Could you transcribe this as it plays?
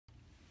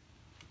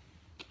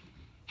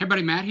Hey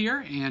everybody, Matt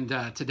here, and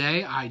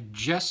today I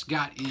just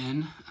got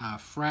in,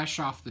 fresh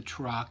off the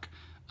truck,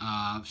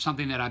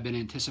 something that I've been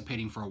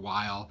anticipating for a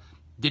while.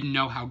 Didn't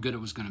know how good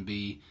it was going to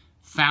be.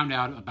 Found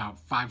out about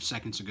 5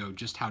 seconds ago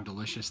just how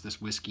delicious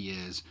this whiskey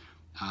is.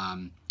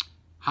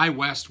 High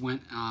West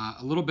went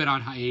a little bit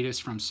on hiatus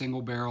from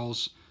single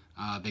barrels.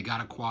 They got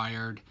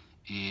acquired,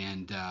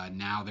 and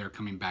now they're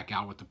coming back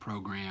out with the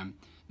program.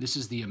 This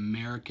is the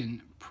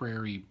American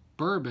Prairie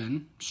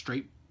Bourbon,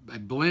 a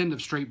blend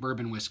of straight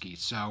bourbon whiskey.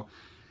 So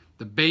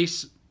the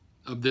base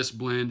of this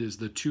blend is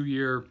the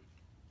 2-year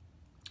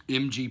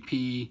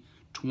MGP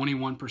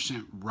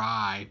 21%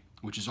 rye,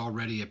 which is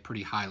already a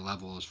pretty high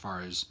level as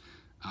far as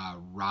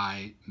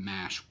rye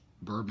mash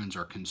bourbons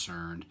are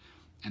concerned.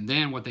 And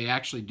then what they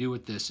actually do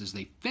with this is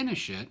they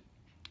finish it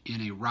in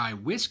a rye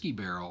whiskey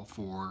barrel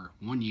for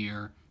 1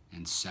 year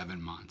and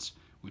 7 months,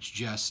 which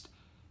just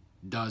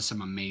does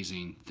some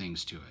amazing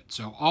things to it.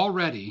 So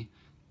already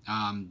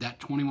that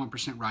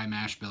 21% rye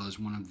mash bill is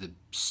one of the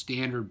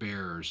standard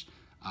bearers,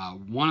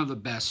 one of the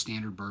best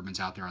standard bourbons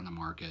out there on the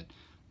market.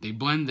 They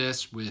blend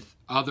this with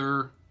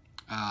other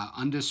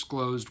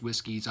undisclosed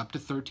whiskeys up to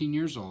 13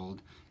 years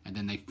old, and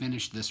then they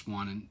finish this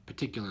one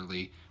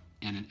particularly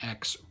in an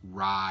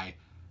ex-rye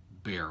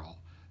barrel.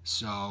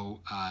 So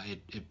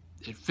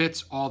it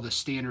fits all the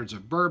standards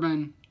of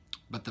bourbon,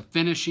 but the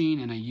finishing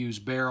in a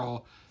used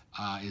barrel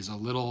is a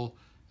little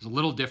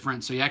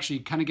different. So you actually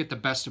kind of get the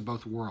best of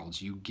both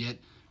worlds. You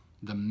get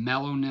the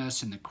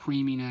mellowness and the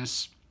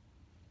creaminess,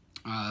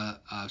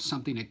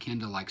 something akin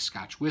to like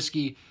Scotch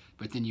whiskey,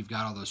 but then you've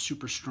got all those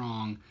super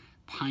strong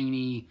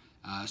piney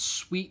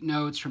sweet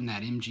notes from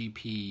that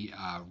MGP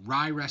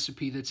rye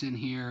recipe that's in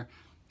here.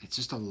 It's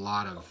just a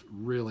lot of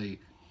really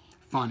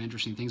fun,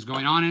 interesting things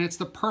going on, and it's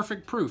the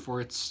perfect proof, or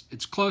it's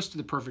close to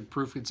the perfect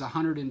proof. It's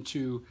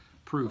 102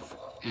 proof,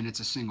 and it's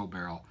a single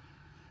barrel.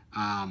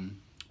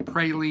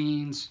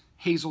 Pralines,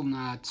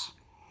 hazelnuts.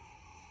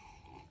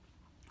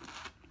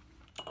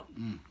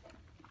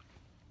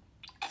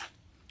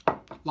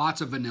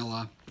 Lots of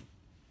vanilla.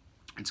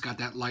 It's got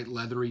that light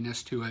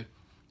leatheriness to it.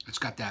 It's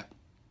got that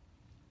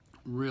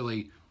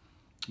really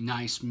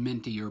nice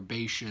minty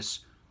herbaceous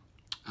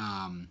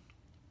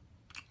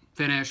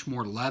finish,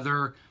 more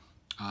leather,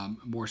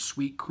 more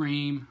sweet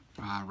cream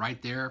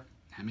right there.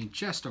 I mean,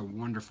 just a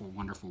wonderful,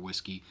 wonderful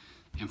whiskey.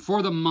 And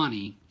for the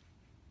money,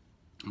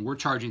 and we're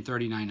charging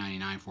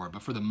 $39.99 for it,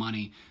 but for the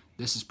money,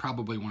 this is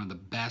probably one of the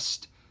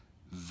best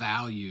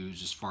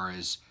values as far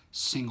as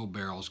single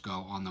barrels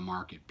go on the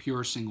market.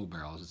 Pure single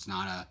barrels. It's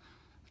not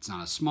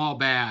a small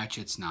batch.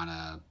 It's not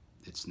a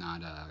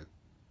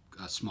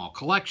small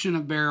collection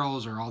of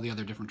barrels or all the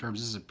other different terms.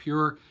 This is a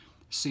pure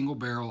single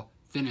barrel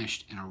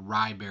finished in a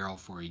rye barrel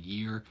for 1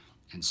 year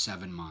and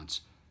 7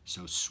 months.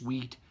 So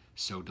sweet,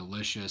 so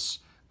delicious,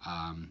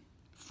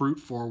 fruit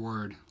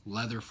forward,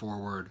 leather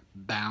forward,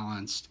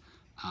 balanced.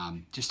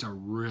 Just a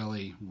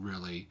really,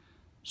 really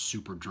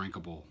super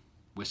drinkable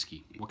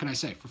whiskey. What can I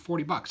say? For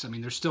 40 bucks. I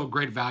mean, there's still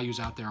great values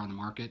out there on the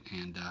market,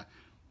 and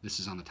this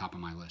is on the top of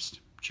my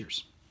list.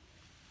 Cheers.